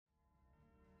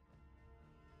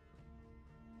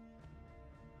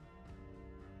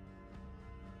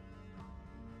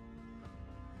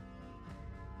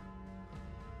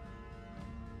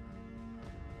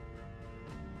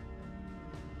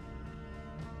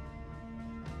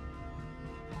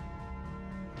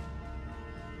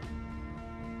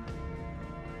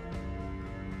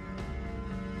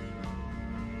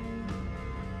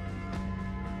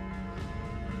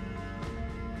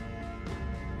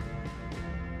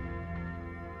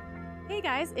Hey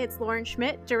guys, it's Lauren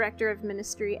Schmidt, Director of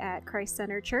Ministry at Christ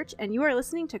Centered Church, and you are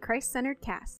listening to Christ Centered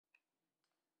Cast.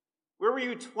 Where were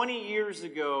you 20 years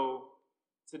ago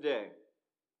today?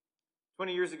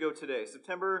 20 years ago today,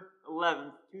 September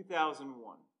 11th,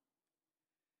 2001.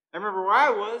 I remember where I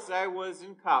was. I was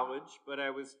in college, but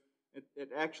I was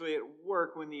actually at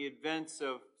work when the events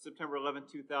of September 11th,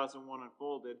 2001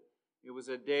 unfolded. It was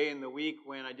a day in the week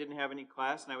when I didn't have any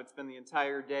class, and I would spend the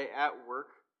entire day at work.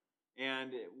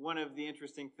 And one of the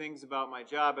interesting things about my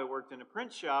job, I worked in a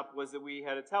print shop, was that we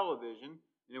had a television,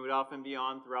 and it would often be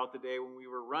on throughout the day when we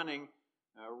were running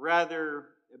rather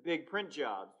big print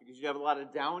jobs, because you'd have a lot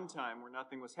of downtime where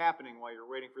nothing was happening while you're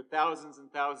waiting for thousands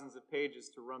and thousands of pages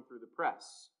to run through the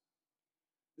press.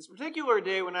 This particular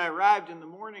day when I arrived in the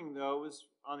morning, though, was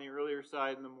on the earlier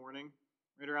side in the morning,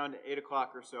 right around 8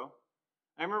 o'clock or so.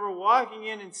 I remember walking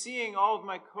in and seeing all of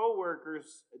my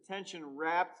coworkers' attention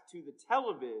wrapped to the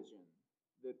television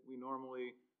that we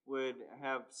normally would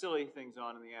have silly things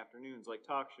on in the afternoons, like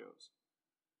talk shows.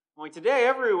 Only today,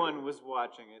 everyone was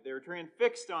watching it. They were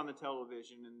transfixed on the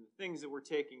television and the things that were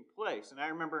taking place. And I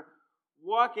remember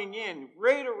walking in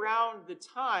right around the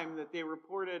time that they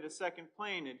reported a second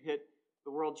plane had hit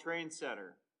the World Trade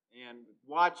Center and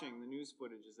watching the news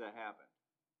footage as that happened.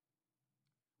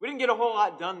 We didn't get a whole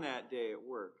lot done that day at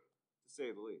work, to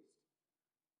say the least.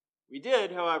 We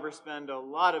did, however, spend a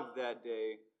lot of that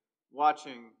day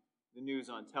watching the news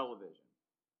on television.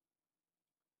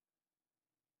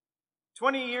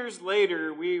 20 years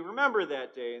later, we remember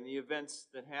that day and the events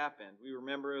that happened. We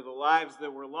remember the lives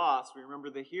that were lost. We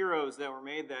remember the heroes that were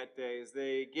made that day as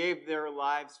they gave their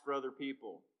lives for other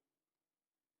people.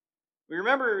 We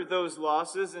remember those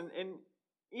losses, and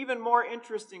even more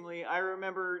interestingly, I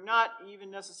remember not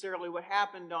even necessarily what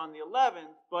happened on the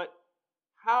 11th, but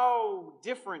how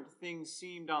different things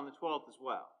seemed on the 12th as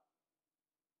well.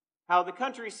 How the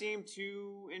country seemed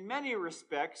to, in many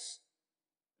respects,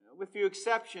 with few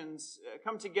exceptions,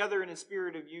 come together in a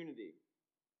spirit of unity.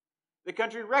 The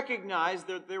country recognized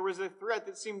that there was a threat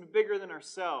that seemed bigger than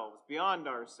ourselves, beyond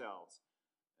ourselves,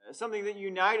 something that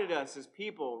united us as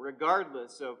people,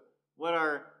 regardless of what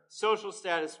our social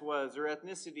status was, or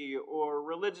ethnicity, or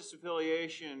religious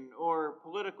affiliation, or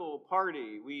political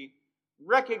party. We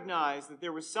recognized that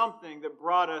there was something that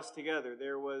brought us together.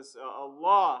 There was a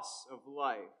loss of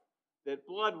life, that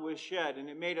blood was shed, and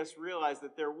it made us realize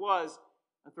that there was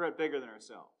a threat bigger than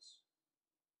ourselves.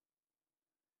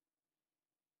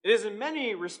 It is in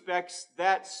many respects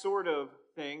that sort of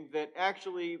thing that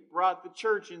actually brought the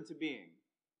church into being.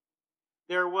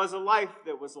 There was a life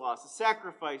that was lost, a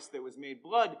sacrifice that was made,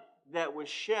 blood that was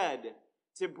shed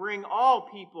to bring all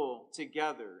people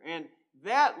together. And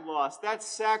that loss, that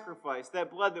sacrifice,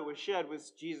 that blood that was shed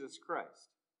was Jesus Christ.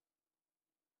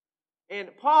 And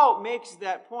Paul makes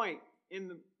that point in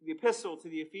the epistle to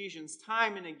the Ephesians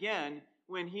time and again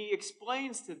when he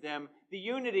explains to them the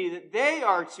unity that they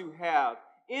are to have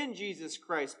in Jesus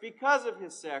Christ because of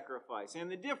his sacrifice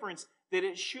and the difference that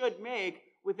it should make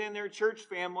within their church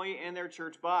family and their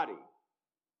church body.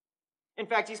 In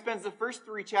fact, he spends the first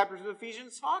 3 chapters of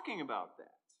Ephesians talking about that.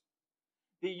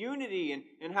 The unity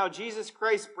and how Jesus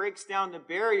Christ breaks down the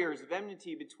barriers of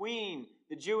enmity between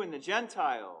the Jew and the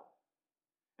Gentile.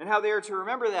 And how they are to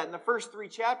remember that. In the first 3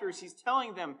 chapters, he's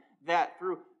telling them that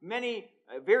through many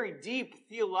very deep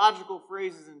theological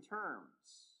phrases and terms.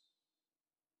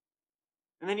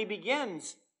 And then he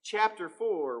begins chapter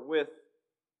 4 with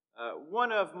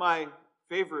one of my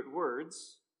favorite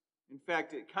words. In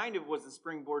fact, it kind of was the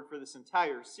springboard for this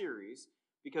entire series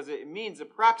because it means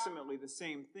approximately the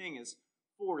same thing as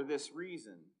for this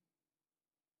reason.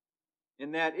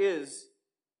 And that is,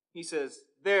 he says,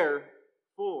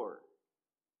 therefore.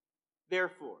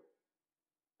 Therefore.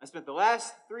 I spent the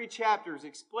last 3 chapters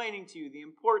explaining to you the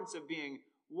importance of being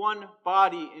one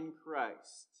body in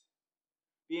Christ.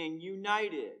 Being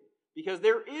united. Because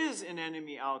there is an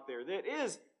enemy out there that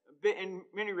is, in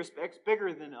many respects,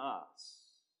 bigger than us.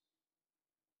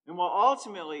 And while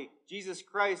ultimately Jesus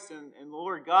Christ and the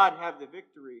Lord God have the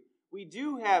victory, we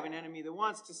do have an enemy that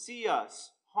wants to see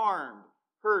us harmed,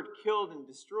 hurt, killed, and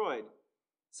destroyed.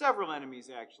 Several enemies,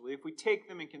 actually, if we take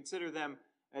them and consider them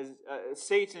as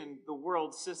Satan, the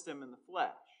world system, and the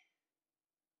flesh.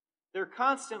 They're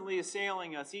constantly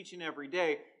assailing us each and every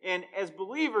day. And as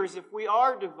believers, if we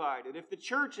are divided, if the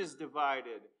church is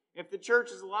divided, if the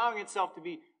church is allowing itself to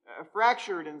be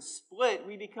fractured and split,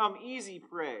 we become easy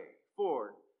prey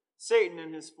for Satan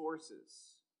and his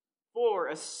forces, for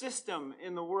a system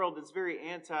in the world that's very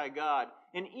anti-God,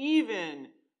 and even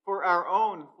for our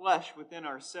own flesh within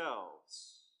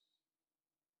ourselves.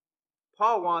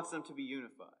 Paul wants them to be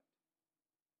unified.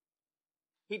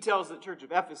 he tells the church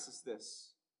of Ephesus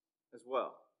this as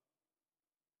well.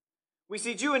 We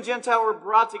see Jew and Gentile were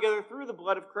brought together through the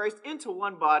blood of Christ into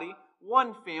one body,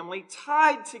 one family,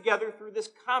 tied together through this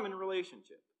common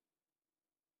relationship.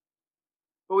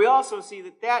 But we also see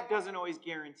that that doesn't always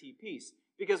guarantee peace.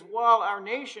 Because while our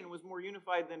nation was more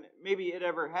unified than maybe it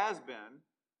ever has been,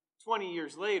 20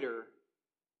 years later,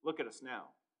 look at us now.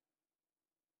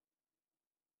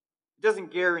 It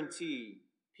doesn't guarantee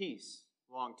peace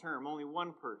long term. Only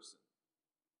one person,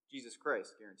 Jesus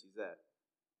Christ, guarantees that.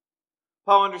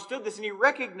 Paul understood this and he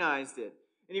recognized it.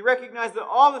 And he recognized that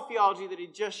all the theology that he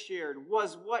just shared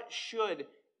was what should,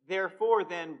 therefore,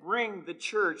 then bring the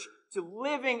church to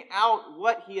living out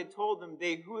what he had told them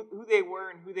who they were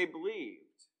and who they believed.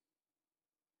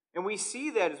 And we see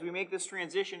that as we make this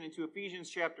transition into Ephesians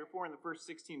chapter 4 in the first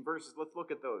 16 verses. Let's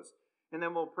look at those. And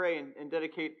then we'll pray and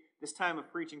dedicate this time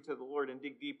of preaching to the Lord and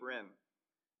dig deeper in.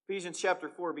 Ephesians chapter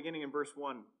 4, beginning in verse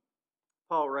 1,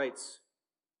 Paul writes,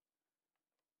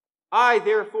 I,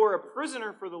 therefore, a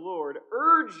prisoner for the Lord,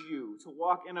 urge you to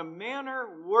walk in a manner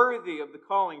worthy of the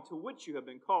calling to which you have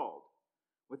been called,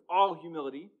 with all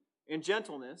humility and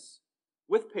gentleness,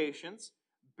 with patience,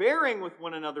 bearing with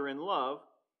one another in love,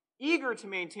 eager to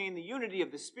maintain the unity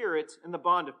of the Spirit and the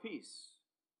bond of peace.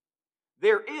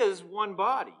 There is one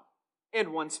body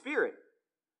and one Spirit,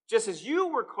 just as you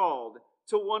were called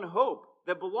to one hope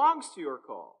that belongs to your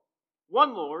call.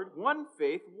 One Lord, one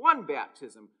faith, one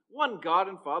baptism, one God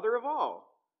and Father of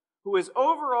all, who is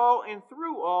over all and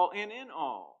through all and in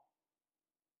all.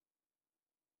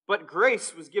 But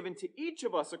grace was given to each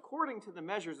of us according to the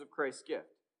measures of Christ's gift.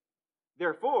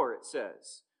 Therefore, it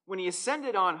says, when he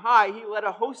ascended on high, he led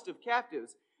a host of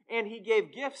captives, and he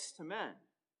gave gifts to men.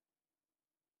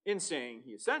 In saying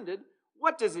he ascended,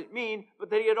 what does it mean but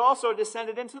that he had also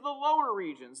descended into the lower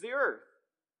regions, the earth?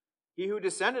 He who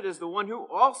descended is the one who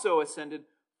also ascended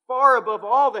far above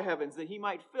all the heavens, that he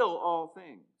might fill all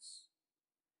things.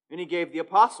 And he gave the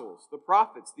apostles, the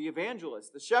prophets, the evangelists,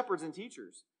 the shepherds and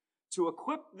teachers, to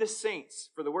equip the saints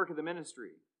for the work of the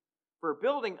ministry, for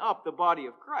building up the body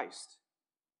of Christ,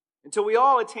 until we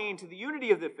all attain to the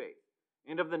unity of the faith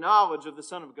and of the knowledge of the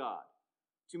Son of God,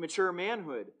 to mature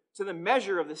manhood, to the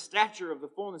measure of the stature of the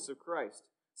fullness of Christ,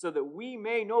 so that we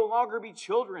may no longer be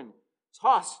children,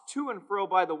 tossed to and fro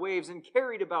by the waves and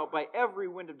carried about by every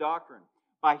wind of doctrine,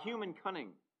 by human cunning,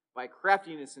 by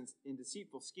craftiness in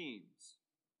deceitful schemes.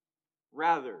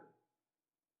 Rather,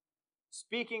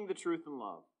 speaking the truth in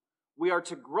love, we are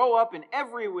to grow up in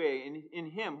every way in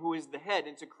him who is the head,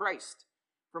 into Christ,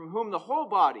 from whom the whole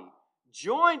body,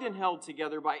 joined and held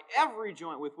together by every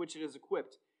joint with which it is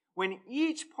equipped, when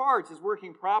each part is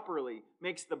working properly,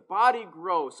 makes the body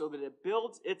grow so that it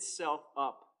builds itself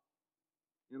up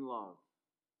in love.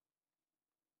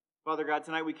 Father God,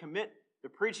 tonight we commit the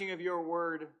preaching of your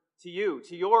word to you,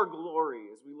 to your glory,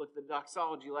 as we looked at the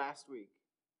doxology last week.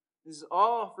 This is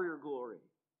all for your glory.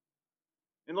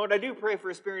 And Lord, I do pray for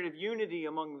a spirit of unity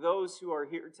among those who are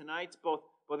here tonight, both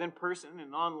in person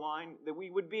and online, that we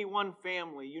would be one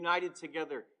family, united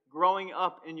together, growing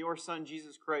up in your Son,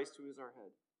 Jesus Christ, who is our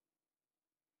head.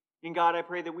 And God, I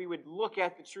pray that we would look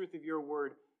at the truth of your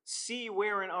word, see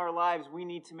where in our lives we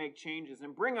need to make changes,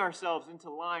 and bring ourselves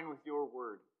into line with your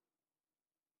word.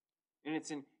 And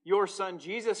it's in your Son,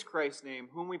 Jesus Christ's name,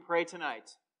 whom we pray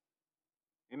tonight.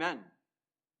 Amen.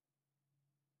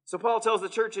 So Paul tells the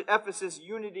church at Ephesus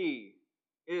unity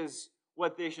is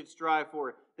what they should strive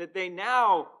for. That they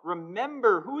now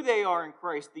remember who they are in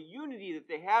Christ, the unity that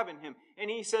they have in him.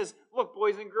 And he says, look,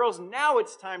 boys and girls, now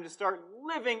it's time to start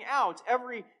living out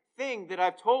everything that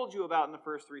I've told you about in the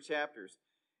first 3 chapters.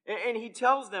 And he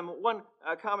tells them, one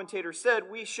commentator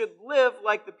said, we should live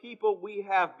like the people we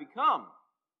have become.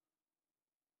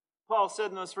 Paul said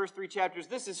in those first 3 chapters,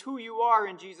 this is who you are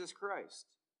in Jesus Christ.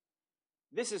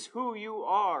 This is who you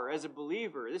are as a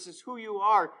believer. This is who you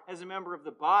are as a member of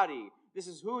the body. This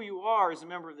is who you are as a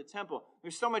member of the temple.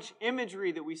 There's so much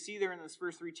imagery that we see there in those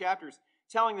first 3 chapters,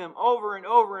 telling them over and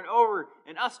over and over,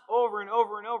 and us over and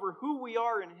over and over, who we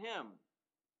are in him.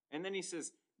 And then he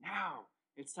says, now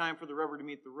it's time for the rubber to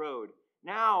meet the road.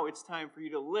 Now it's time for you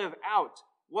to live out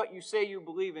what you say you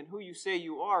believe in, who you say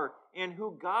you are, and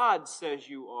who God says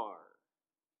you are.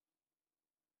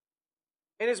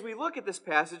 And as we look at this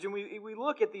passage, and we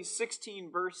look at these 16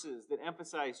 verses that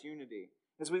emphasize unity,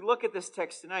 as we look at this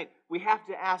text tonight, we have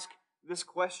to ask this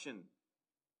question.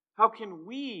 How can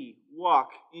we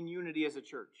walk in unity as a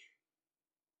church?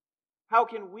 How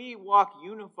can we walk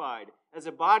unified as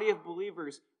a body of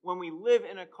believers when we live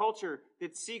in a culture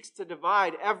that seeks to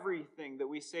divide everything that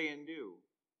we say and do?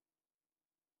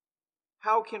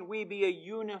 How can we be a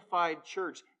unified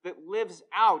church that lives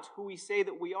out who we say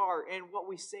that we are and what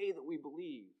we say that we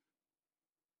believe?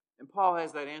 And Paul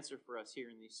has that answer for us here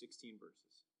in these 16 verses.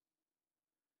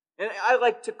 And I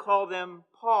like to call them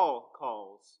Paul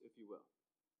calls, if you will,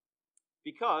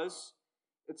 because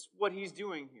it's what he's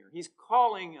doing here. He's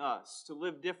calling us to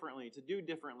live differently,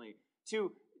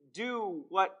 to do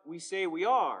what we say we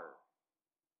are.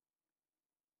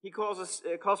 He calls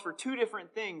for two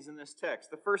different things in this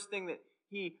text. The first thing that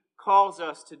he calls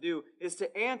us to do is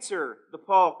to answer the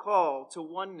Paul call to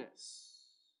oneness.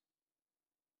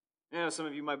 I know some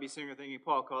of you might be sitting there thinking,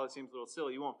 Paul call, it seems a little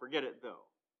silly. You won't forget it, though.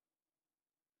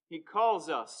 He calls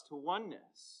us to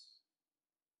oneness.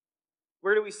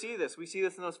 Where do we see this? We see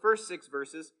this in those first 6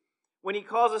 verses when he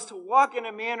calls us to walk in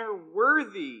a manner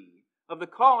worthy of the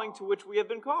calling to which we have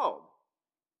been called.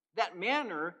 That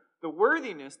manner, the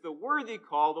worthiness, the worthy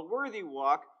call, the worthy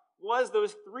walk, was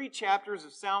those 3 chapters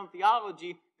of sound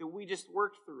theology that we just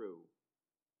worked through.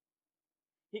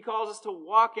 He calls us to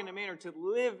walk in a manner, to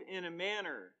live in a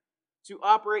manner, to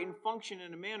operate and function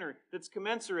in a manner that's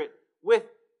commensurate with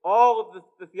all of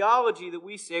the theology that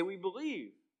we say we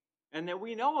believe and that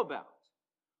we know about.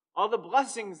 All the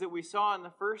blessings that we saw in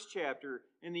the first chapter,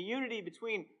 and the unity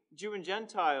between Jew and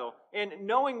Gentile, and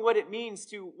knowing what it means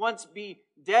to once be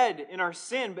dead in our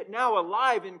sin, but now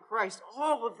alive in Christ.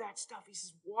 All of that stuff, he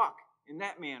says, walk in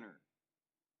that manner.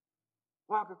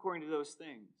 Walk according to those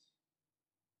things.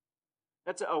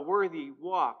 That's a worthy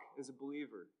walk as a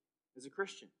believer, as a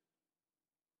Christian.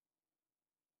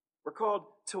 We're called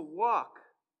to walk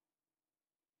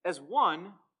as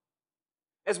one,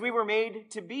 as we were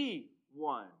made to be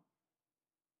one.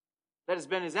 That has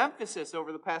been his emphasis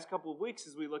over the past couple of weeks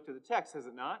as we looked at the text, has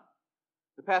it not?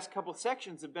 The past couple of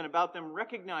sections have been about them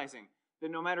recognizing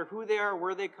that no matter who they are,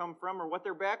 where they come from, or what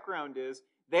their background is,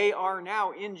 they are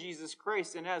now in Jesus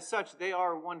Christ, and as such, they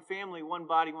are one family, one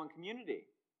body, one community.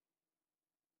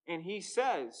 And he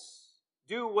says,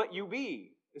 do what you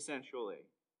be, essentially.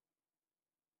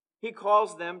 He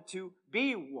calls them to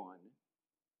be one,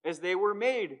 as they were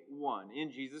made one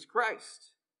in Jesus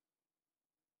Christ.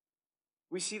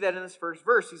 We see that in this first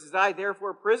verse. He says, I,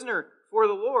 therefore, prisoner for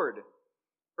the Lord,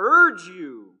 urge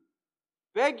you,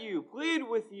 beg you, plead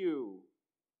with you,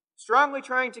 strongly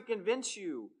trying to convince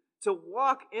you to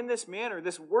walk in this manner,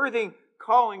 this worthy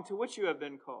calling to which you have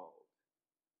been called.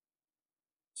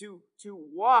 To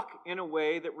walk in a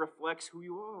way that reflects who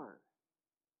you are.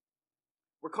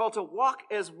 We're called to walk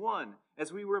as one,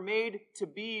 as we were made to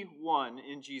be one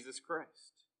in Jesus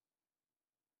Christ.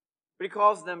 But he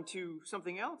calls them to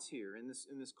something else here in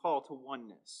this call to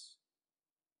oneness.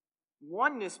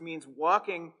 Oneness means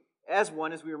walking as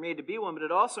one, as we were made to be one, but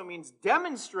it also means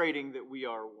demonstrating that we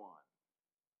are one.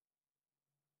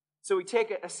 So we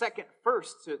take a second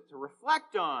first to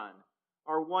reflect on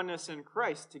our oneness in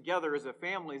Christ together as a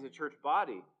family, as a church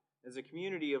body, as a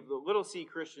community of the little C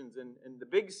Christians and the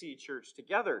big C church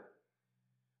together.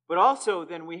 But also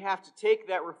then we have to take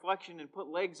that reflection and put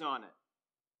legs on it,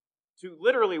 to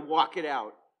literally walk it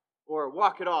out, or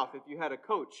walk it off if you had a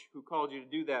coach who called you to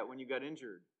do that when you got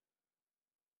injured.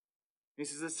 He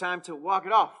says it's time to walk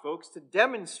it off, folks, to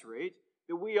demonstrate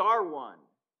that we are one,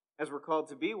 as we're called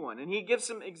to be one. And he gives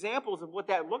some examples of what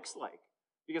that looks like,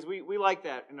 because we like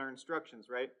that in our instructions,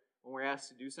 right? When we're asked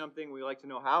to do something, we like to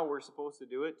know how we're supposed to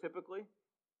do it, typically.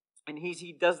 And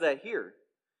he does that here.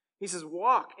 He says,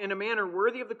 walk in a manner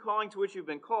worthy of the calling to which you've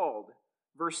been called.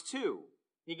 Verse 2,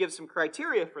 he gives some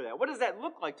criteria for that. What does that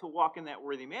look like to walk in that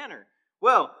worthy manner?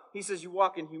 Well, he says you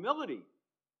walk in humility.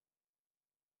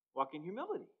 Walk in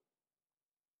humility.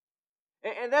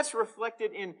 And that's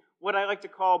reflected in what I like to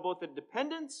call both a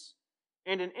dependence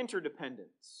and an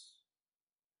interdependence.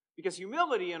 Because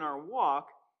humility in our walk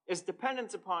is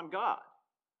dependence upon God.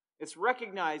 It's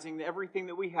recognizing that everything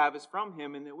that we have is from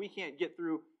Him and that we can't get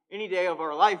through any day of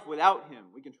our life without Him.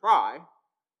 We can try,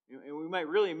 and we might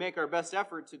really make our best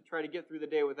effort to try to get through the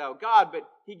day without God, but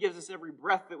He gives us every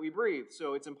breath that we breathe,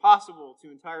 so it's impossible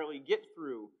to entirely get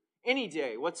through any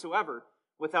day whatsoever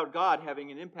without God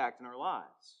having an impact in our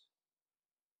lives.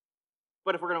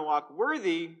 But if we're going to walk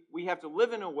worthy, we have to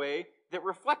live in a way that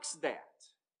reflects that.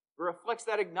 It reflects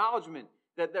that acknowledgement,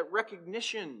 that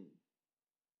recognition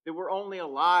that we're only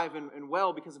alive and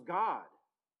well because of God.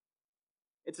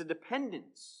 It's a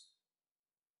dependence.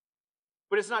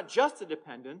 But it's not just a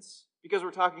dependence, because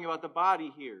we're talking about the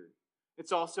body here.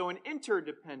 It's also an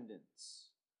interdependence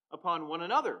upon one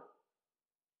another.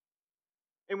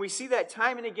 And we see that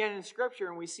time and again in Scripture,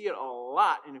 and we see it a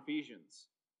lot in Ephesians.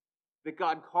 That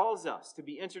God calls us to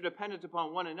be interdependent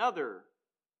upon one another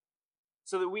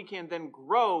so that we can then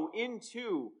grow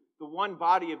into the one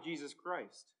body of Jesus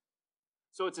Christ.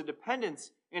 So it's a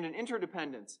dependence and an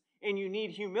interdependence. And you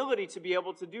need humility to be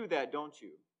able to do that, don't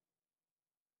you?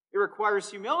 It requires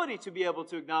humility to be able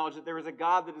to acknowledge that there is a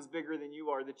God that is bigger than you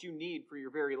are, that you need for your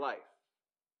very life.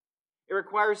 It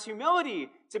requires humility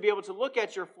to be able to look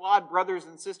at your flawed brothers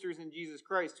and sisters in Jesus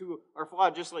Christ who are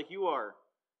flawed just like you are,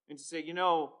 and to say,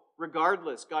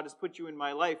 regardless, God has put you in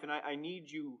my life, and I need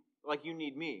you like you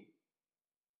need me.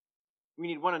 We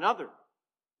need one another.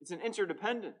 It's an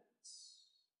interdependence.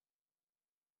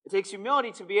 It takes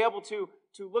humility to be able to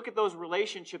look at those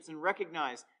relationships and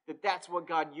recognize that that's what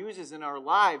God uses in our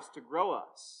lives to grow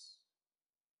us.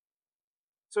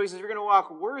 So he says, you're going to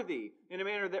walk worthy in a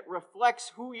manner that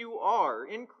reflects who you are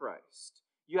in Christ.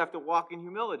 You have to walk in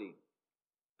humility.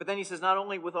 But then he says, not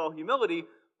only with all humility,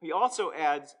 he also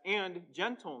adds, and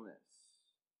gentleness.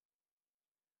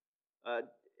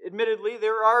 Admittedly,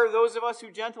 there are those of us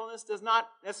who gentleness does not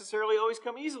necessarily always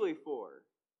come easily for.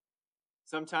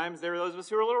 Sometimes there are those of us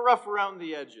who are a little rough around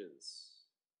the edges.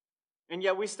 And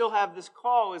yet we still have this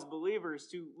call as believers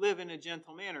to live in a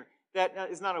gentle manner. That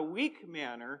is not a weak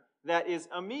manner, that is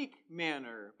a meek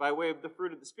manner by way of the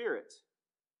fruit of the Spirit.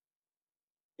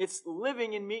 It's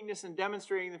living in meekness and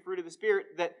demonstrating the fruit of the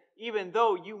Spirit that even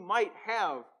though you might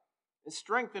have a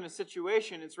strength in a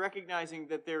situation, it's recognizing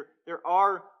that there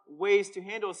are ways to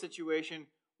handle a situation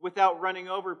without running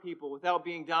over people, without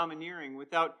being domineering,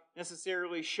 without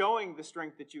necessarily showing the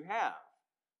strength that you have.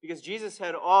 Because Jesus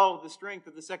had all the strength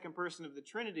of the second person of the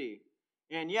Trinity,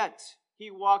 and yet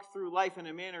he walked through life in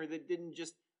a manner that didn't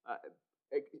just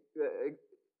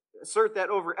assert that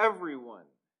over everyone.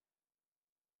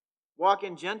 Walk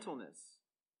in gentleness.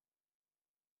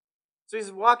 So he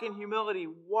says, walk in humility,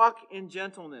 walk in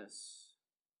gentleness,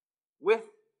 with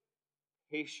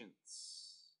patience.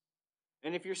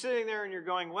 And if you're sitting there and you're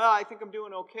going, well, I think I'm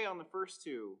doing okay on the first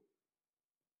two,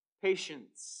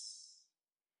 patience.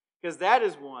 Because that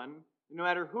is one, no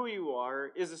matter who you are,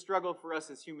 is a struggle for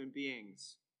us as human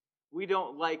beings. We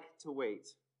don't like to wait,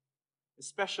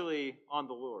 especially on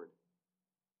the Lord.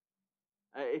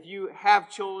 If you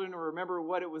have children or remember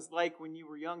what it was like when you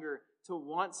were younger to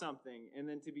want something and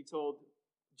then to be told,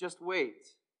 just wait,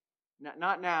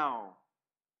 not now.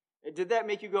 Did that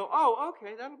make you go, oh,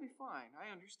 okay, that'll be fine,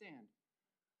 I understand?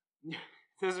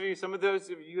 Some of those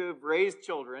of you who have raised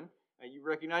children, you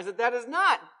recognize that is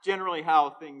not generally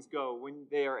how things go when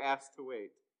they are asked to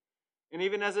wait. And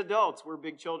even as adults, we're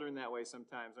big children that way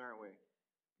sometimes, aren't we?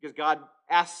 Because God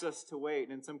asks us to wait,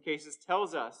 and in some cases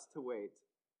tells us to wait.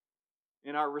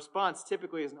 And our response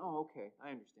typically is, oh, okay, I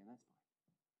understand, that's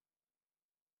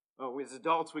fine. Oh, as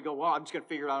adults, we go, well, I'm just going to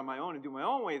figure it out on my own and do my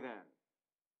own way then.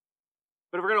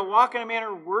 But if we're going to walk in a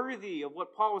manner worthy of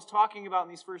what Paul was talking about in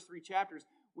these first 3 chapters,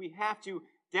 we have to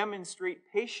demonstrate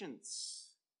patience.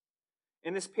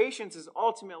 And this patience is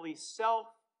ultimately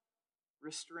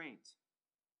self-restraint.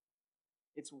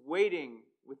 It's waiting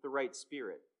with the right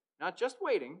spirit. Not just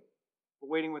waiting, but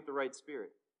waiting with the right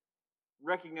spirit.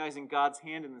 Recognizing God's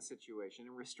hand in the situation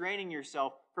and restraining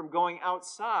yourself from going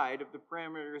outside of the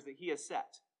parameters that he has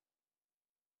set.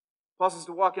 Paul says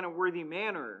to walk in a worthy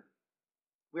manner.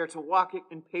 We are to walk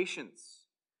in patience.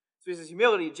 So he says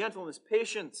humility, gentleness,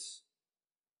 patience,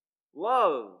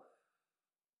 love.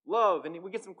 Love. And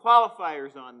we get some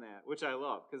qualifiers on that, which I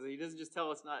love, because he doesn't just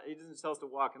tell us to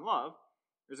walk in love.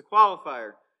 There's a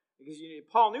qualifier. Because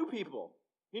Paul knew people.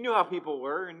 He knew how people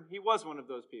were, and he was one of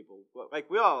those people, like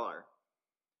we all are.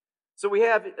 So we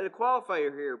have a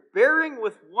qualifier here, bearing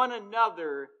with one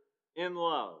another in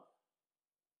love.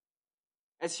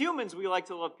 As humans, we like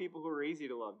to love people who are easy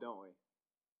to love, don't we?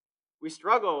 We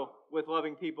struggle with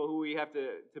loving people who we have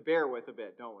to bear with a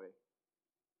bit, don't we?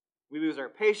 We lose our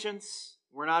patience.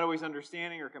 We're not always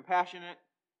understanding or compassionate.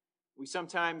 We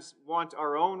sometimes want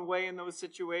our own way in those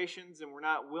situations, and we're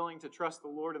not willing to trust the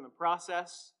Lord in the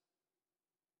process.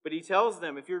 But he tells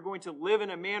them, if you're going to live in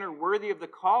a manner worthy of the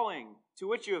calling to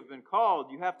which you have been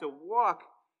called, you have to walk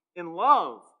in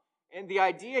love. And the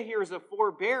idea here is a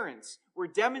forbearance. We're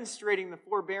demonstrating the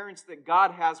forbearance that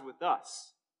God has with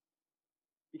us.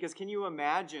 Because can you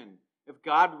imagine if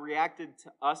God reacted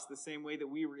to us the same way that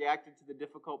we reacted to the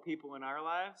difficult people in our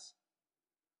lives?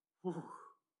 Whew,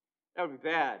 that would be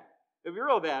bad. It would be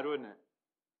real bad, wouldn't it?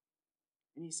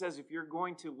 And he says, if you're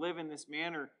going to live in this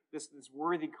manner, this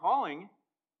worthy calling,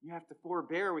 you have to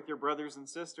forbear with your brothers and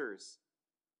sisters.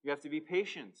 You have to be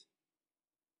patient.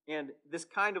 And this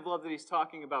kind of love that he's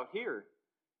talking about here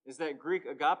is that Greek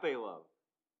agape love.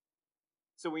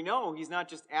 So we know he's not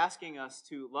just asking us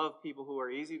to love people who are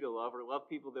easy to love or love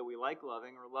people that we like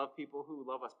loving or love people who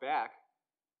love us back,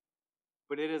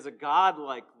 but it is a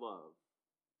God-like love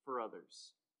for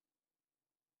others.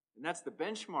 And that's the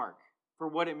benchmark for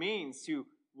what it means to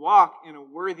walk in a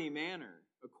worthy manner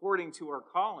according to our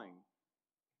calling,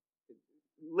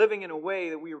 living in a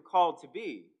way that we were called to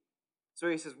be. So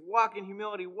he says, walk in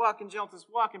humility, walk in gentleness,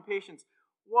 walk in patience,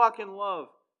 walk in love,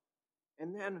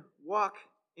 and then walk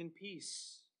in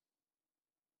peace.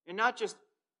 And not just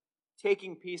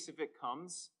taking peace if it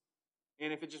comes,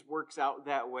 and if it just works out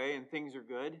that way and things are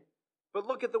good, but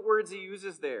look at the words he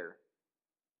uses there.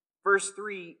 Verse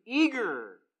 3,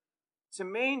 eager to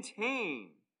maintain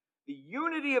the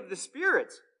unity of the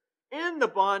Spirit in the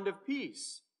bond of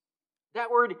peace. That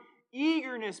word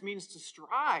eagerness means to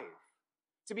strive,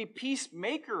 to be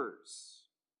peacemakers.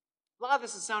 A lot of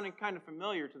this is sounding kind of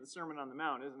familiar to the Sermon on the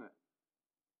Mount, isn't it?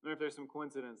 I don't know if there's some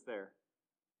coincidence there.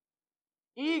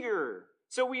 Eager.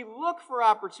 So we look for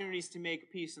opportunities to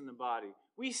make peace in the body.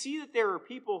 We see that there are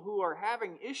people who are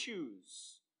having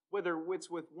issues, whether it's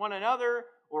with one another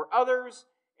or others,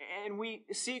 and we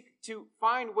seek to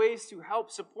find ways to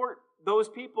help support those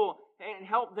people and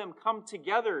help them come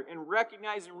together and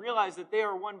recognize and realize that they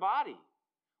are one body.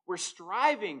 We're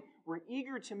striving, we're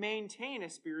eager to maintain a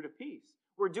spirit of peace.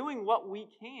 We're doing what we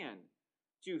can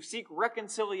to seek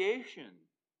reconciliation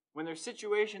when there's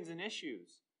situations and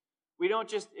issues. We don't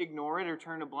just ignore it or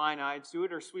turn a blind eye to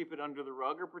it or sweep it under the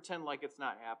rug or pretend like it's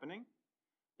not happening.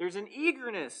 There's an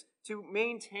eagerness to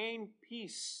maintain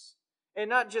peace. And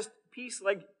not just peace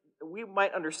like we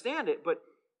might understand it, but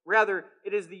rather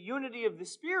it is the unity of the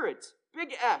Spirit,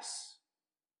 big S,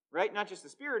 right? Not just the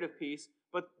spirit of peace,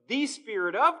 but the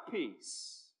Spirit of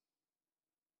peace.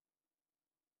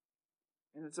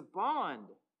 And it's a bond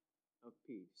of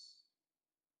peace.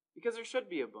 Because there should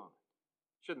be a bond,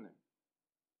 shouldn't there?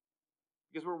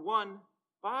 Because we're one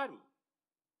body.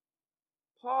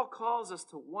 Paul calls us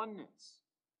to oneness.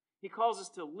 He calls us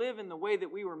to live in the way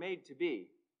that we were made to be,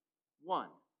 one.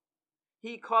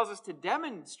 He calls us to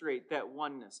demonstrate that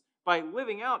oneness by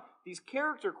living out these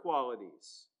character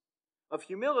qualities of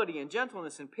humility and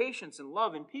gentleness and patience and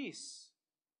love and peace.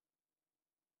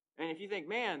 And if you think,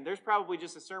 man, there's probably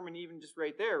just a sermon even just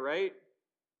right there, right?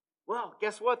 Well,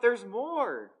 guess what? There's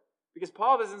more. Because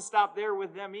Paul doesn't stop there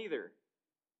with them either.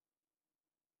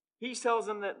 He tells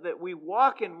them that we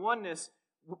walk in oneness.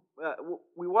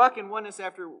 We walk in oneness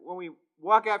when we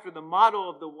walk after the model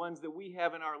of the ones that we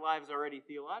have in our lives already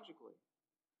theologically.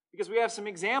 Because we have some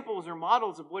examples or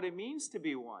models of what it means to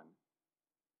be one.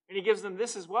 And he gives them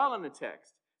this as well in the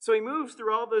text. So he moves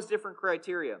through all those different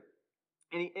criteria.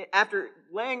 And after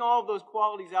laying all of those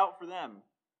qualities out for them,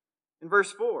 in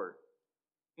verse 4,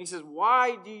 he says,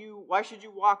 why should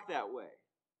you walk that way?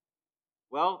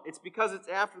 Well, it's because it's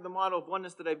after the model of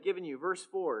oneness that I've given you. Verse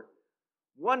 4,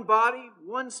 one body,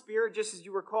 one Spirit, just as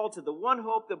you were called to the one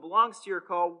hope that belongs to your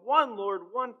call, one Lord,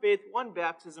 one faith, one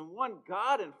baptism, one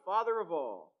God and Father of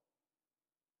all.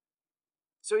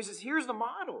 So he says, here's the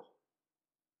model.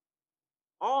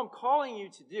 All I'm calling you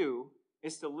to do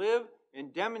is to live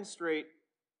and demonstrate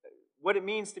what it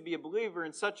means to be a believer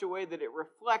in such a way that it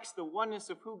reflects the oneness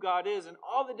of who God is and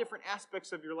all the different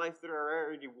aspects of your life that are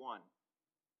already one.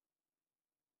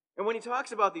 And when he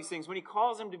talks about these things, when he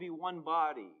calls them to be one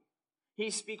body,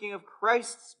 he's speaking of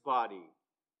Christ's body,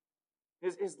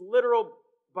 his literal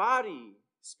body,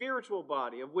 spiritual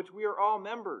body, of which we are all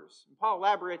members. And Paul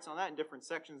elaborates on that in different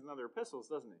sections in other epistles,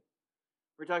 doesn't he?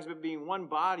 Where he talks about being one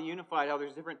body, unified, how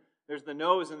there's the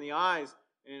nose and the eyes,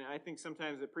 and I think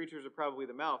sometimes the preachers are probably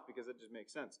the mouth because it just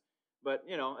makes sense. But,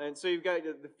 and so you've got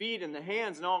the feet and the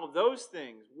hands and all of those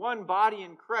things. One body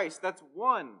in Christ, that's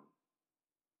one.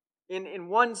 In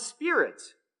one Spirit.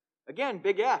 Again,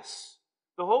 big S.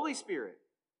 The Holy Spirit.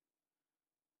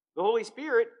 The Holy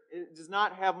Spirit does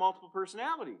not have multiple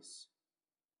personalities.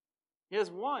 He has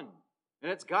one,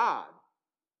 and it's God.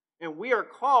 And we are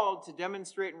called to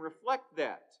demonstrate and reflect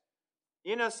that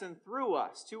in us and through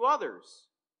us to others.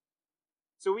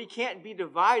 So we can't be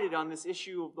divided on this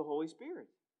issue of the Holy Spirit.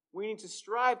 We need to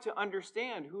strive to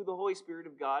understand who the Holy Spirit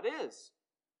of God is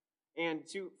and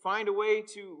to find a way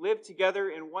to live together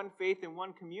in one faith and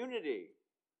one community.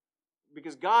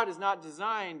 Because God has not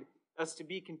designed us to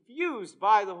be confused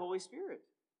by the Holy Spirit.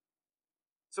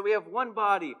 So we have one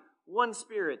body, one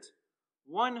Spirit,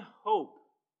 one hope.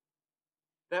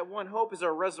 That one hope is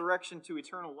our resurrection to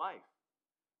eternal life.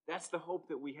 That's the hope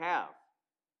that we have.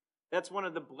 That's one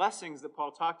of the blessings that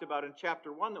Paul talked about in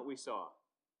chapter 1 that we saw.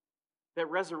 That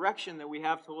resurrection that we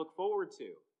have to look forward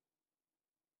to.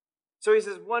 So he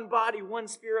says, one body, one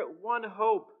Spirit, one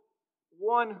hope,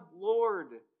 one Lord,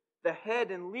 the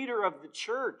head and leader of the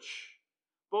church.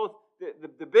 Both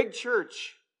the big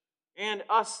church and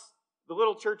us, the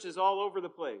little churches all over the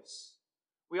place.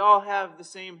 We all have the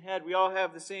same head. We all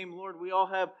have the same Lord. We all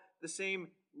have the same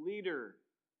leader.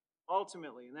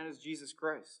 ultimately, and that is Jesus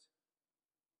Christ.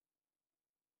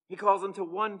 He calls them to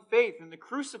one faith in the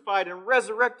crucified and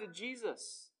resurrected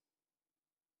Jesus.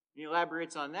 He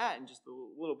elaborates on that in just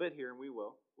a little bit here, and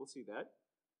we'll see that.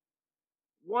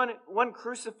 One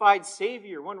crucified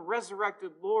Savior, one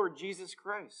resurrected Lord, Jesus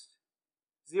Christ,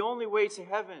 is the only way to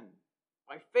heaven,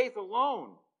 by faith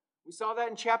alone. We saw that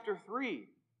in chapter 3.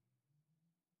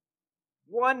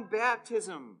 One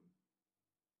baptism.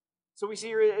 So we see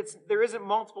here there isn't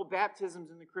multiple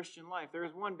baptisms in the Christian life. There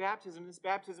is one baptism. This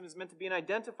baptism is meant to be an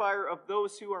identifier of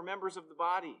those who are members of the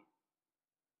body.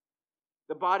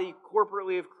 The body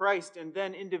corporately of Christ and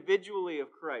then individually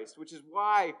of Christ, which is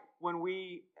why when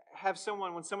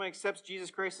someone accepts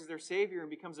Jesus Christ as their Savior and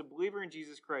becomes a believer in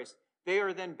Jesus Christ, they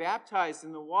are then baptized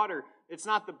in the water. It's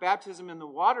not the baptism in the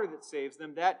water that saves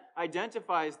them. That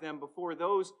identifies them before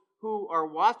those who are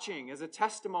watching as a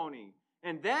testimony.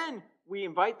 And then we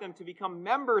invite them to become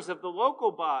members of the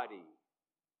local body.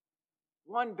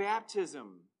 One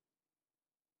baptism.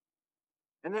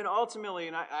 And then ultimately,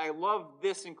 and I love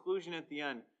this inclusion at the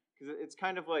end, because it's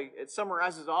kind of like, it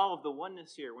summarizes all of the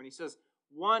oneness here when he says,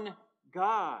 one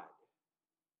God.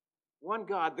 One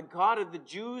God, the God of the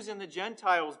Jews and the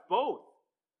Gentiles both.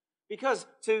 Because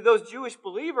to those Jewish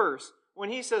believers,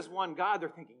 when he says one God, they're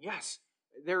thinking, yes,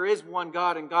 there is one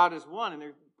God and God is one. And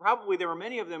there were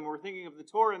many of them who were thinking of the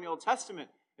Torah in the Old Testament,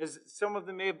 as some of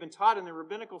them may have been taught in the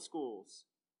rabbinical schools.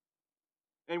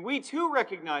 And we too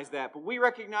recognize that, but we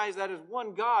recognize that as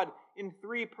one God in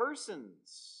three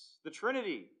persons, the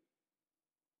Trinity.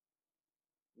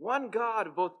 One God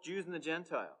of both Jews and the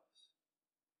Gentiles.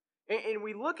 And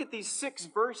we look at these 6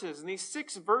 verses, and these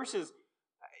 6 verses,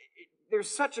 there's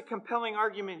such a compelling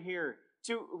argument here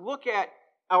to look at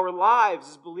our lives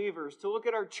as believers, to look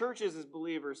at our churches as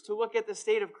believers, to look at the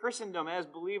state of Christendom as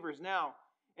believers now,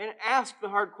 and ask the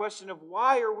hard question of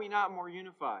why are we not more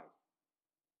unified?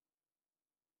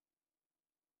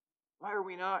 Why are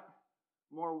we not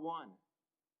more one?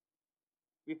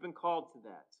 We've been called to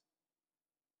that.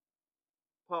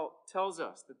 Paul tells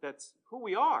us that that's who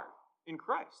we are in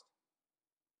Christ.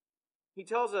 He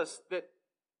tells us that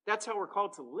that's how we're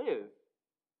called to live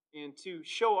and to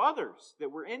show others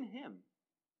that we're in Him.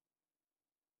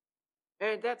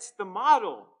 And that's the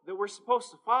model that we're supposed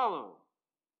to follow.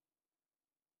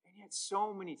 And yet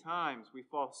so many times we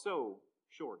fall so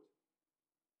short,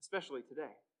 especially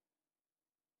today.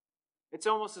 It's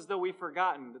almost as though we've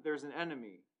forgotten that there's an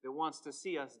enemy that wants to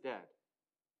see us dead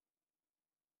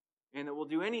and that will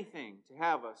do anything to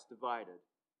have us divided.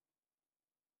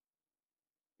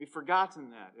 We've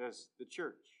forgotten that as the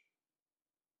church.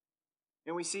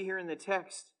 And we see here in the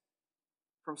text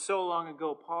from so long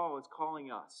ago, Paul is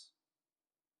calling us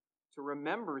to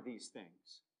remember these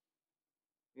things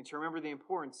and to remember the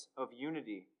importance of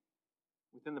unity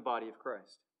within the body of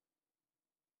Christ.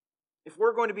 If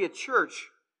we're going to be a church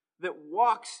that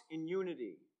walks in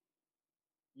unity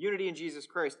in Jesus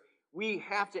Christ, we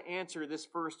have to answer this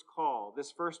first call,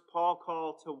 this first Paul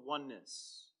call to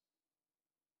oneness.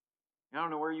 I don't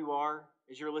know where you are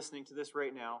as you're listening to this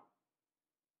right now,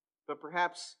 but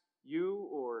perhaps you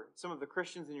or some of the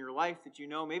Christians in your life that you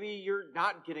know, maybe you're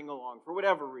not getting along for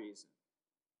whatever reason.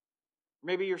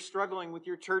 Maybe you're struggling with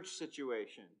your church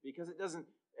situation because it doesn't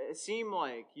seem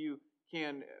like you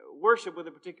can worship with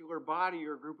a particular body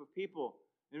or group of people.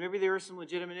 And maybe there are some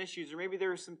legitimate issues, or maybe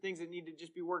there are some things that need to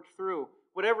just be worked through.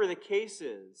 Whatever the case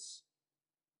is,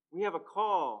 we have a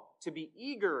call to be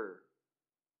eager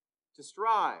to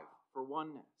strive for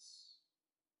oneness.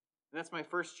 And that's my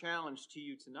first challenge to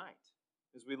you tonight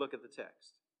as we look at the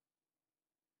text.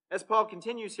 As Paul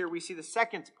continues here, we see the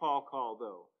second Paul call,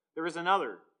 though. There is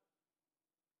another.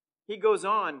 He goes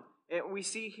on, and we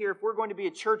see here, if we're going to be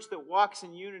a church that walks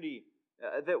in unity,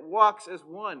 that walks as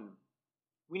one,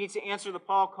 we need to answer the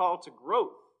Paul call to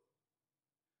growth.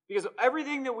 Because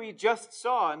everything that we just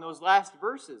saw in those last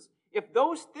verses, if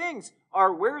those things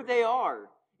are where they are,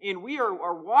 and we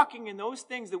are walking in those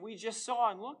things that we just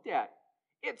saw and looked at,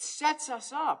 it sets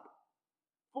us up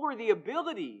for the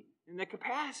ability and the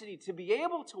capacity to be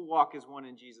able to walk as one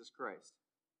in Jesus Christ.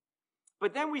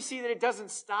 But then we see that it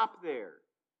doesn't stop there.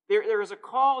 There is a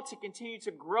call to continue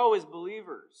to grow as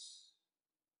believers.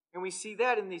 And we see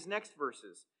that in these next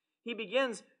verses. He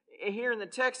begins here in the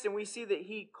text, and we see that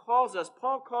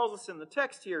Paul calls us in the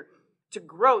text here to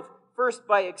growth, first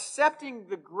by accepting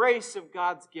the grace of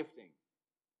God's gifting.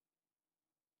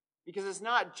 Because it's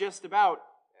not just about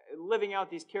living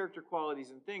out these character qualities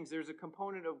and things. There's a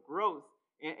component of growth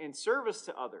and service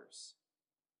to others.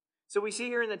 So we see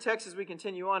here in the text as we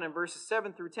continue on in verses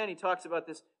 7 through 10, he talks about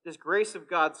this grace of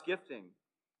God's gifting.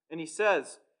 And he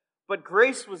says, But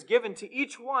grace was given to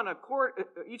each one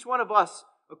of us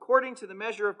according to the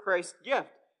measure of Christ's gift.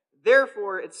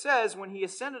 Therefore, it says, when he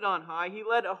ascended on high, he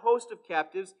led a host of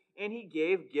captives, and he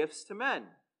gave gifts to men.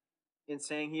 In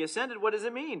saying he ascended, what does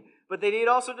it mean? But that he had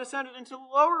also descended into the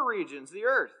lower regions, the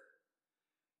earth.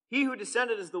 He who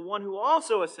descended is the one who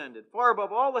also ascended far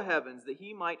above all the heavens, that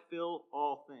he might fill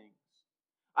all things.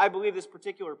 I believe this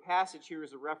particular passage here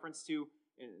is a reference to,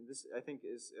 and this I think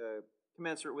is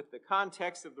commensurate with the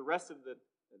context of the rest of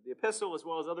the epistle, as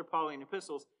well as other Pauline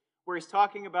epistles, where he's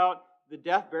talking about the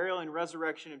death, burial, and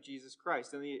resurrection of Jesus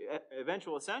Christ, and the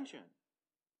eventual ascension.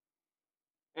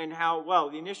 And how, well,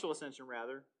 the initial ascension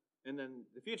rather, and then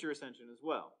the future ascension as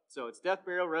well. So it's death,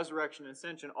 burial, resurrection, and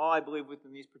ascension, all I believe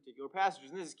within these particular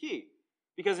passages. And this is key.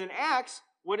 Because in Acts,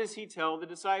 what does he tell the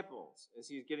disciples as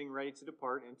he's getting ready to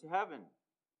depart into heaven?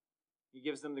 He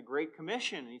gives them the Great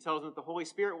Commission, and he tells them that the Holy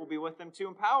Spirit will be with them to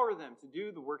empower them to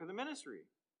do the work of the ministry.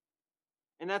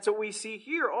 And that's what we see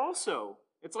here also.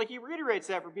 It's like he reiterates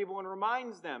that for people and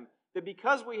reminds them that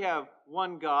because we have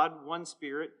one God, one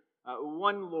Spirit,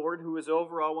 one Lord who is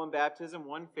over all, one baptism,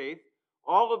 one faith,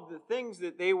 all of the things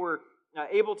that they were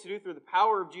able to do through the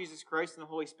power of Jesus Christ and the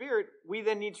Holy Spirit, we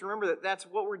then need to remember that that's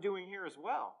what we're doing here as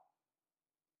well.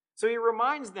 So he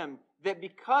reminds them that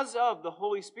because of the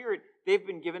Holy Spirit, they've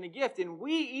been given a gift, and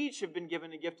we each have been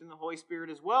given a gift in the Holy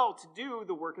Spirit as well to do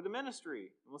the work of the ministry.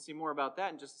 And we'll see more about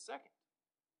that in just a second.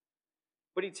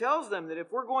 But he tells them that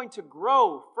if we're going to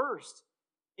grow first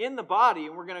in the body,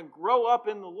 and we're going to grow up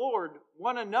in the Lord,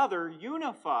 one another,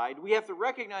 unified, we have to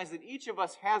recognize that each of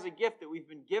us has a gift that we've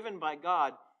been given by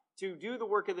God to do the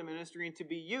work of the ministry and to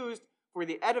be used for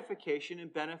the edification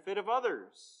and benefit of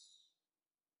others.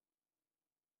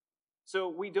 So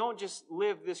we don't just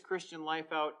live this Christian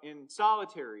life out in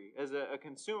solitary as a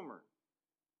consumer.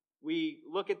 We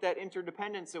look at that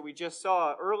interdependence that we just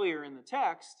saw earlier in the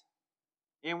text,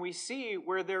 and we see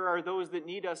where there are those that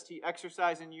need us to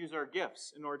exercise and use our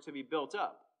gifts in order to be built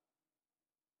up.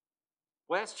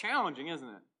 Well, that's challenging, isn't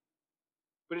it?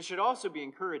 But it should also be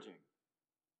encouraging.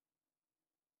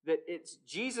 That it's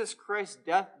Jesus Christ's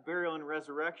death, burial, and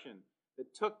resurrection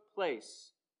that took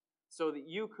place so that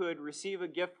you could receive a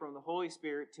gift from the Holy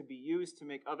Spirit to be used to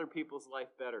make other people's life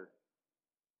better.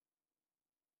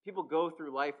 People go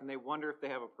through life and they wonder if they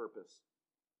have a purpose.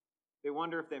 They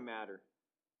wonder if they matter.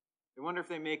 They wonder if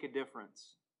they make a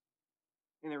difference.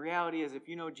 And the reality is, if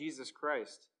you know Jesus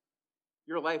Christ,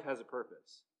 your life has a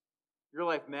purpose. Your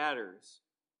life matters.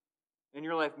 And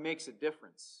your life makes a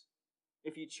difference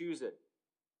if you choose it.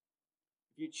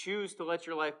 If you choose to let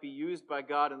your life be used by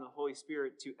God and the Holy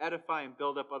Spirit to edify and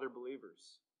build up other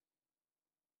believers.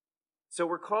 So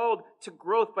we're called to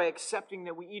growth by accepting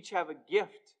that we each have a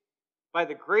gift by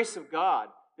the grace of God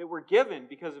that we're given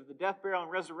because of the death, burial,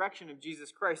 and resurrection of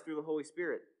Jesus Christ through the Holy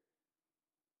Spirit.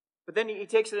 But then he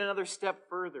takes it another step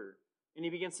further, and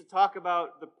he begins to talk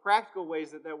about the practical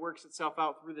ways that works itself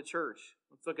out through the church.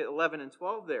 Let's look at 11 and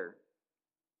 12 there.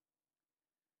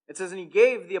 It says, and he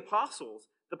gave the apostles,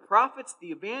 the prophets,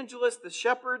 the evangelists, the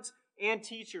shepherds, and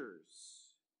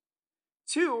teachers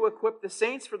to equip the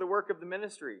saints for the work of the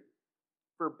ministry,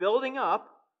 for building up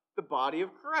the body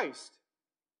of Christ.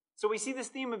 So we see this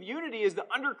theme of unity as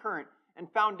the undercurrent and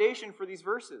foundation for these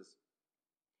verses.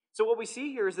 So what we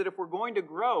see here is that if we're going to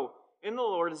grow in the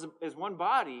Lord as one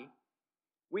body,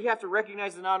 we have to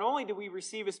recognize that not only do we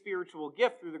receive a spiritual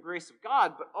gift through the grace of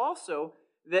God, but also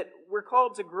that we're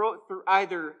called to grow through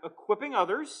either equipping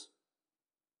others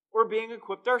or being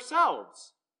equipped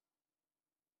ourselves.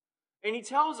 And he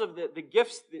tells of the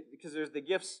gifts, because there's the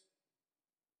gifts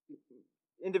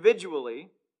individually,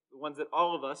 the ones that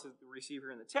all of us receive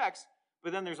here in the text,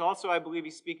 but then there's also, I believe,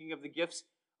 he's speaking of the gifts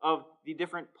of the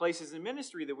different places in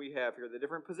ministry that we have here, the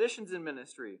different positions in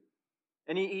ministry.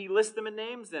 And he lists them and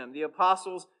names them, the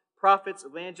apostles, prophets,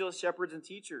 evangelists, shepherds, and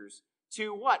teachers.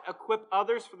 To what? Equip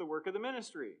others for the work of the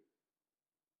ministry.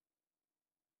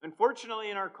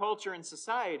 Unfortunately, in our culture and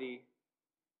society,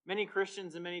 many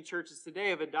Christians and many churches today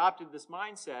have adopted this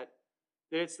mindset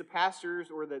that it's the pastors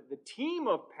or the team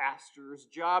of pastors'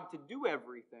 job to do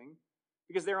everything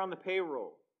because they're on the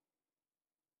payroll.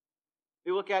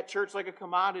 They look at church like a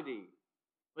commodity.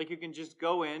 Like you can just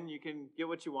go in, you can get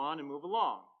what you want and move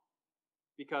along.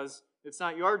 Because it's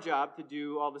not your job to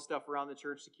do all the stuff around the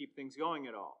church to keep things going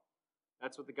at all.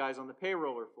 That's what the guys on the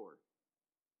payroll are for.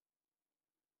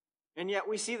 And yet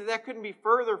we see that couldn't be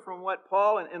further from what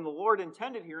Paul and the Lord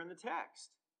intended here in the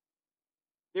text.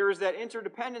 There is that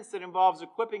interdependence that involves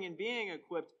equipping and being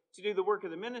equipped to do the work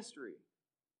of the ministry.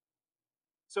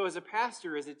 So as a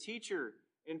pastor, as a teacher,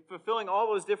 in fulfilling all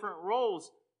those different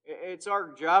roles, it's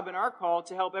our job and our call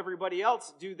to help everybody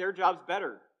else do their jobs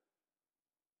better.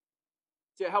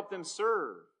 to help them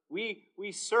serve. We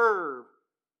serve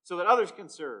so that others can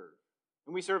serve.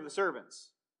 And we serve the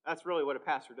servants. That's really what a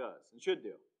pastor does and should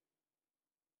do.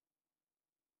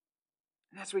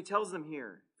 And that's what he tells them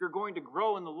here. If you're going to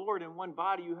grow in the Lord in one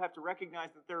body, you have to recognize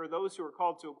that there are those who are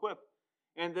called to equip,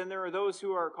 and then there are those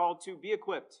who are called to be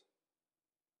equipped.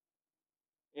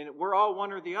 And we're all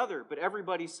one or the other, but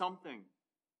everybody's something.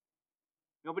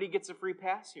 Nobody gets a free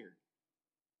pass here.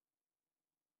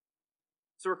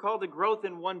 So we're called to growth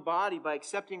in one body by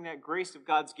accepting that grace of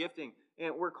God's gifting.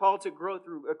 And we're called to grow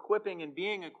through equipping and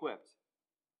being equipped.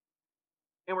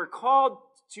 And we're called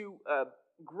to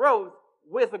growth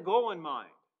with a goal in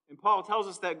mind. And Paul tells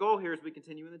us that goal here as we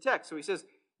continue in the text. So he says,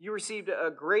 you received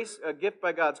a gift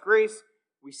by God's grace.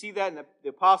 We see that in the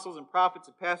apostles and prophets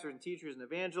and pastors and teachers and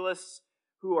evangelists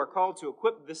who are called to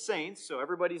equip the saints. So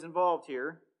everybody's involved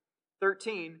here.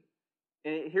 13,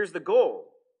 and here's the goal.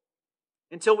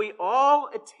 Until we all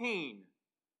attain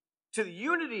to the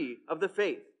unity of the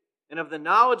faith and of the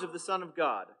knowledge of the Son of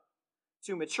God,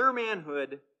 to mature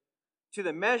manhood, to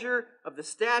the measure of the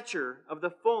stature of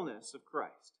the fullness of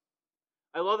Christ.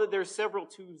 I love that there's several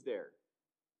twos there.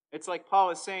 It's like Paul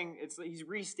is saying, he's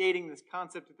restating this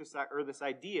concept or this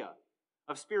idea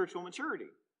of spiritual maturity.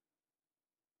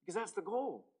 Because that's the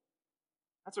goal.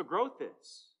 That's what growth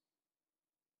is.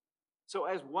 So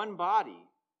as one body,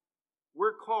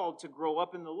 we're called to grow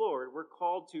up in the Lord. We're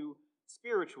called to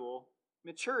spiritual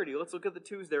maturity. Let's look at the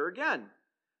twos there again.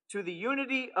 To the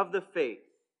unity of the faith.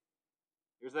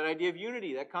 There's that idea of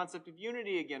unity, that concept of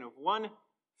unity again, of one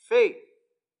faith.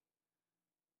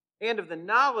 And of the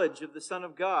knowledge of the Son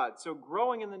of God. So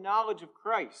growing in the knowledge of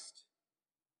Christ.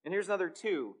 And here's another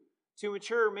two. To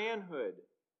mature manhood.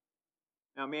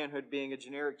 Now, manhood being a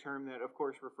generic term that, of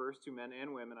course, refers to men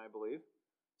and women, I believe.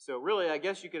 So really, I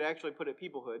guess you could actually put it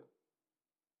peoplehood.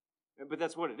 But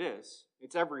that's what it is.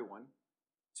 It's everyone.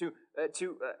 To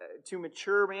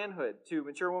mature manhood, to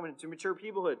mature woman, to mature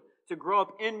peoplehood, to grow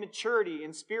up in maturity,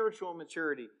 in spiritual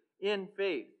maturity, in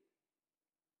faith.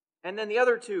 And then the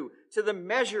other two, to the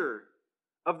measure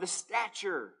of the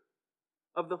stature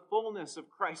of the fullness of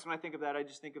Christ. When I think of that, I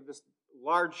just think of this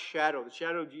large shadow, the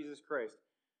shadow of Jesus Christ,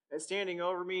 as standing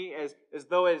over me as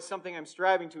though it is something I'm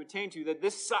striving to attain to, that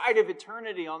this side of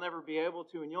eternity I'll never be able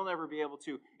to, and you'll never be able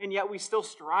to, and yet we still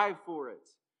strive for it.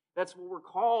 That's what we're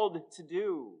called to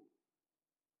do.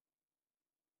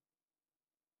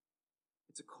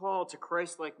 It's a call to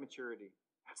Christ-like maturity.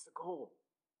 That's the goal.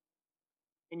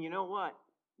 And you know what?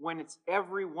 When it's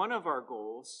every one of our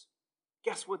goals,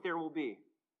 guess what there will be?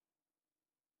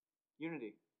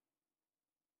 Unity.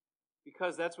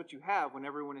 Because that's what you have when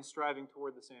everyone is striving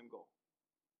toward the same goal.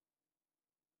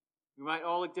 We might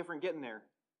all look different getting there,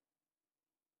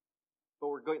 but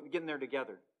we're getting there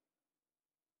together.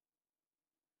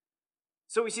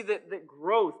 So we see that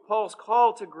growth, Paul's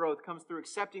call to growth, comes through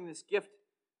accepting this gift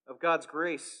of God's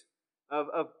grace,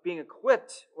 of being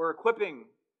equipped or equipping,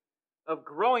 of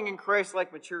growing in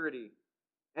Christ-like maturity.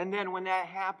 And then when that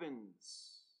happens,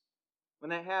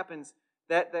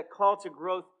 that call to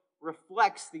growth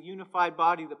reflects the unified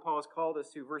body that Paul has called us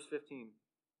to. Verse 15.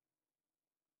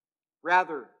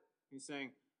 Rather, he's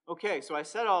saying, okay, so I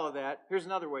said all of that. Here's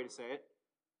another way to say it.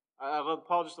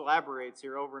 Paul just elaborates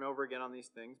here over and over again on these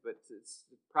things, but it's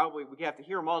probably, we have to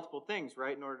hear multiple things,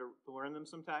 right, in order to learn them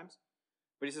sometimes.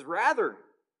 But he says, rather,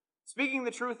 speaking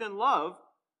the truth in love,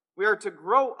 we are to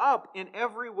grow up in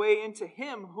every way into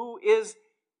Him who is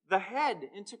the head,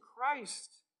 into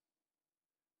Christ,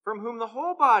 from whom the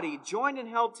whole body, joined and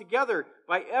held together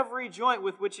by every joint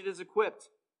with which it is equipped,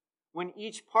 when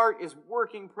each part is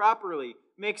working properly,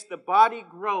 makes the body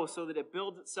grow so that it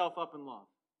builds itself up in love.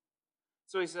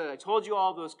 So he said, I told you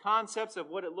all those concepts of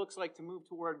what it looks like to move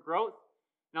toward growth.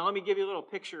 Now let me give you a little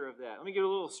picture of that. Let me give you a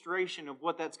little illustration of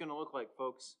what that's going to look like,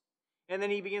 folks. And then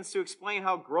he begins to explain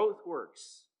how growth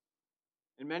works.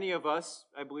 And many of us,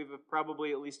 I believe, have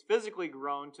probably at least physically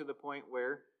grown to the point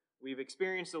where we've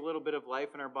experienced a little bit of life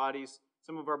in our bodies.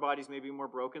 Some of our bodies may be more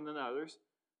broken than others.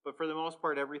 But for the most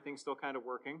part, everything's still kind of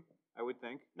working, I would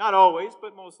think. Not always,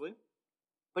 but mostly.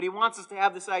 But he wants us to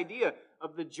have this idea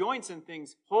of the joints and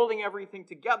things holding everything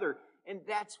together. And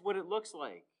that's what it looks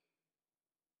like.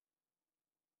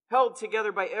 Held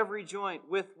together by every joint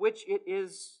with which it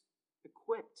is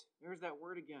equipped. There's that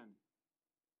word again.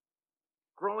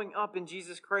 Growing up in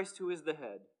Jesus Christ, who is the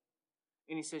head.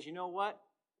 And he says, you know what?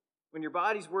 When your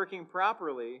body's working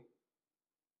properly,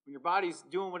 when your body's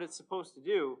doing what it's supposed to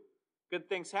do, good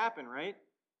things happen, right?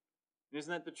 And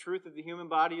isn't that the truth of the human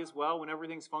body as well, when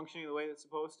everything's functioning the way it's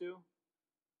supposed to?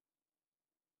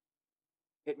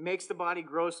 It makes the body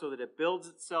grow so that it builds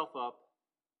itself up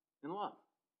in love.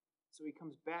 So he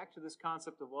comes back to this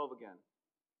concept of love again.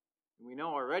 And we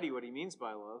know already what he means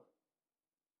by love.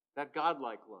 That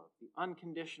godlike love, the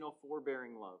unconditional,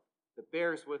 forbearing love that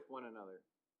bears with one another.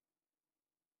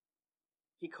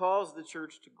 He calls the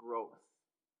church to growth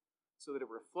so that it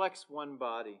reflects one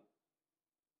body.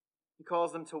 He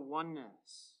calls them to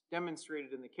oneness,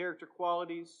 demonstrated in the character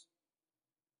qualities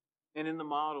and in the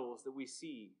models that we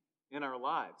see in our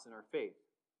lives, in our faith.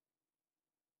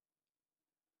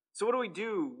 So what do we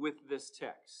do with this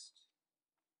text?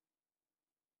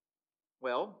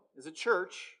 Well, as a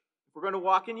church, if we're going to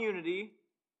walk in unity,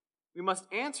 we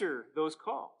must answer those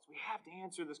calls. We have to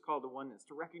answer this call to oneness,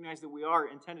 to recognize that we are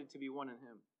intended to be one in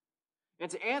Him, and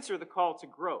to answer the call to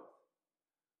growth.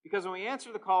 Because when we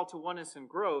answer the call to oneness and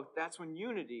growth, that's when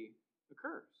unity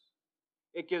occurs.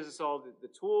 It gives us all the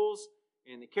tools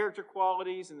and the character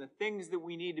qualities and the things that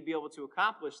we need to be able to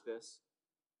accomplish this.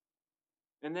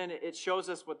 And then it shows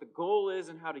us what the goal is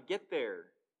and how to get there.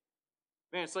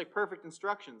 Man, it's like perfect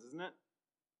instructions, isn't it?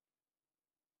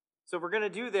 So if we're going to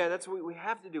do that, that's what we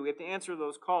have to do. We have to answer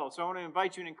those calls. So I want to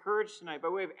invite you and encourage tonight by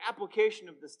way of application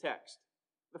of this text.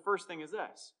 The first thing is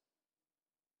this.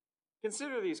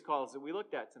 Consider these calls that we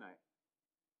looked at tonight.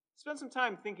 Spend some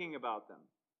time thinking about them.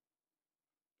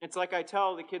 It's like I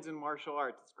tell the kids in martial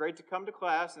arts. It's great to come to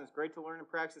class, and it's great to learn and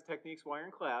practice techniques while you're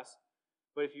in class.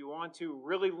 But if you want to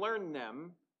really learn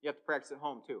them, you have to practice at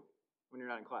home too, when you're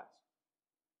not in class.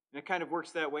 And it kind of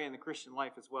works that way in the Christian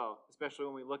life as well, especially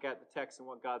when we look at the text and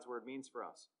what God's Word means for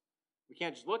us. We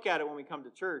can't just look at it when we come to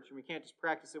church, and we can't just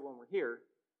practice it when we're here.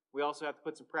 We also have to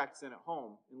put some practice in at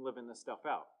home and living this stuff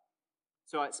out.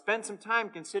 So spend some time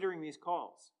considering these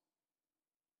calls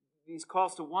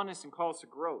to oneness and calls to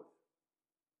growth.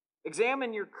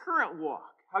 Examine your current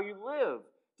walk, how you live.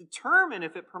 Determine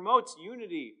if it promotes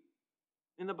unity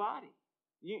in the body,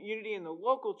 unity in the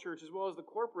local church as well as the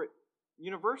corporate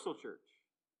universal church.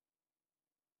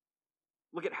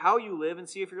 Look at how you live and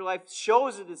see if your life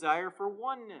shows a desire for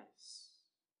oneness.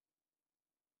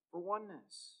 For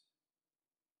oneness.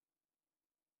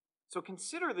 So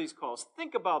consider these calls.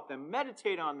 Think about them.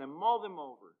 Meditate on them. Mull them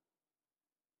over.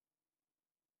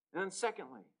 And then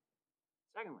secondly,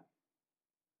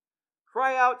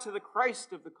 cry out to the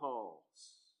Christ of the calls.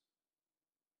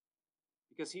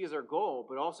 Because He is our goal,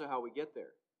 but also how we get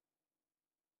there.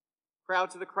 Cry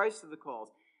out to the Christ of the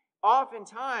calls.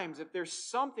 Oftentimes, if there's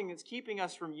something that's keeping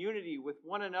us from unity with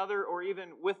one another or even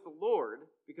with the Lord,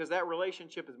 because that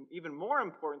relationship is even more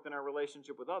important than our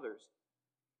relationship with others,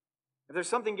 if there's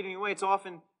something getting in the way, it's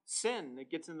often sin that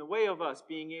gets in the way of us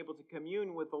being able to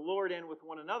commune with the Lord and with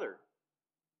one another.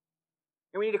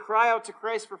 And we need to cry out to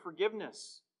Christ for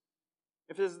forgiveness.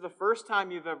 If this is the first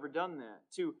time you've ever done that,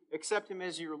 to accept Him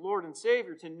as your Lord and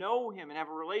Savior, to know Him and have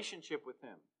a relationship with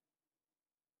Him.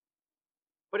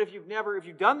 But if you've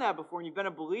done that before and you've been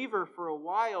a believer for a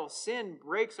while, sin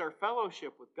breaks our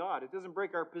fellowship with God. It doesn't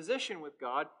break our position with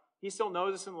God. He still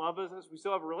knows us and loves us. We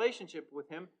still have a relationship with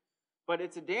Him. But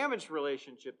it's a damaged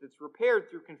relationship that's repaired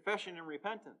through confession and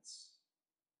repentance.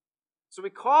 So we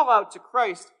call out to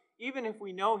Christ even if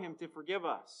we know Him to forgive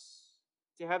us,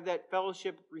 to have that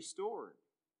fellowship restored.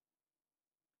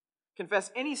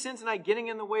 Confess any sin tonight getting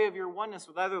in the way of your oneness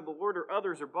with either the Lord or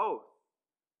others or both.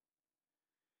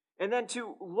 And then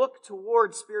to look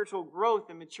towards spiritual growth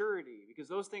and maturity, because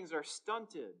those things are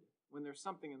stunted when there's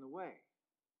something in the way.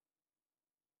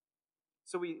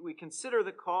 So we consider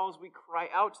the calls, we cry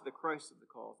out to the Christ of the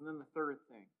calls. And then the third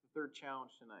thing, the third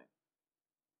challenge tonight,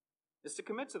 is to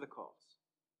commit to the calls.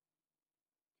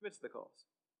 Commit to the calls.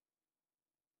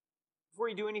 Before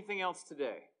you do anything else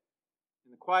today,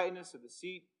 in the quietness of the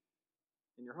seat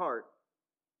in your heart,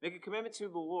 make a commitment to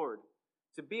the Lord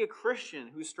to be a Christian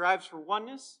who strives for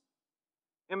oneness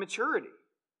and maturity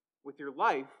with your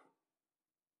life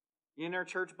in our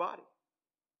church body.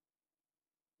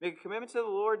 Make a commitment to the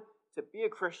Lord to be a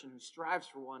Christian who strives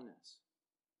for oneness,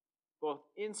 both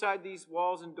inside these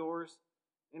walls and doors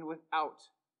and without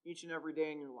each and every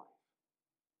day in your life.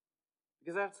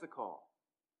 Because that's the call.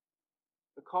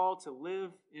 The call to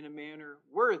live in a manner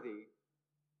worthy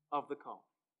of the call.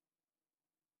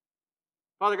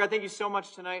 Father God, thank you so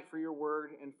much tonight for your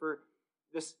word and for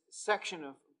this section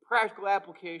of practical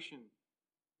application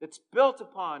that's built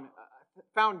upon a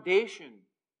foundation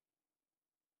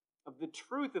of the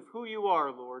truth of who you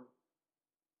are, Lord.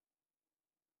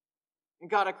 And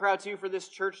God, I cry out to you for this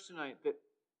church tonight that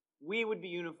we would be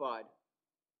unified,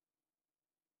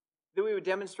 that we would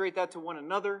demonstrate that to one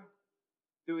another,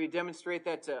 that we would demonstrate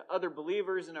that to other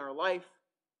believers in our life,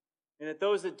 and that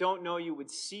those that don't know you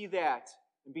would see that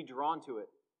and be drawn to it.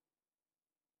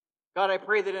 God, I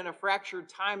pray that in a fractured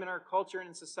time in our culture and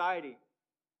in society,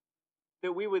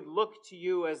 that we would look to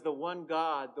you as the one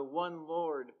God, the one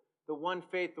Lord, the one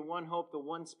faith, the one hope, the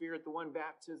one Spirit, the one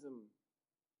baptism,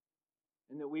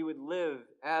 and that we would live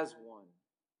as one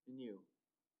in you.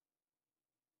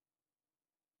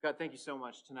 God, thank you so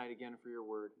much tonight again for your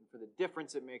word and for the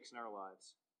difference it makes in our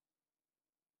lives.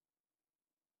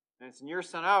 And it's in your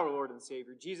Son, our Lord and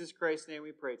Savior, Jesus Christ's name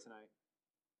we pray tonight.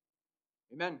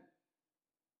 Amen.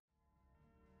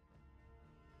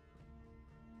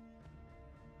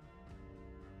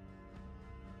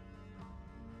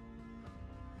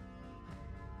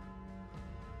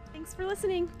 Thanks for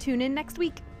listening. Tune in next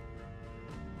week.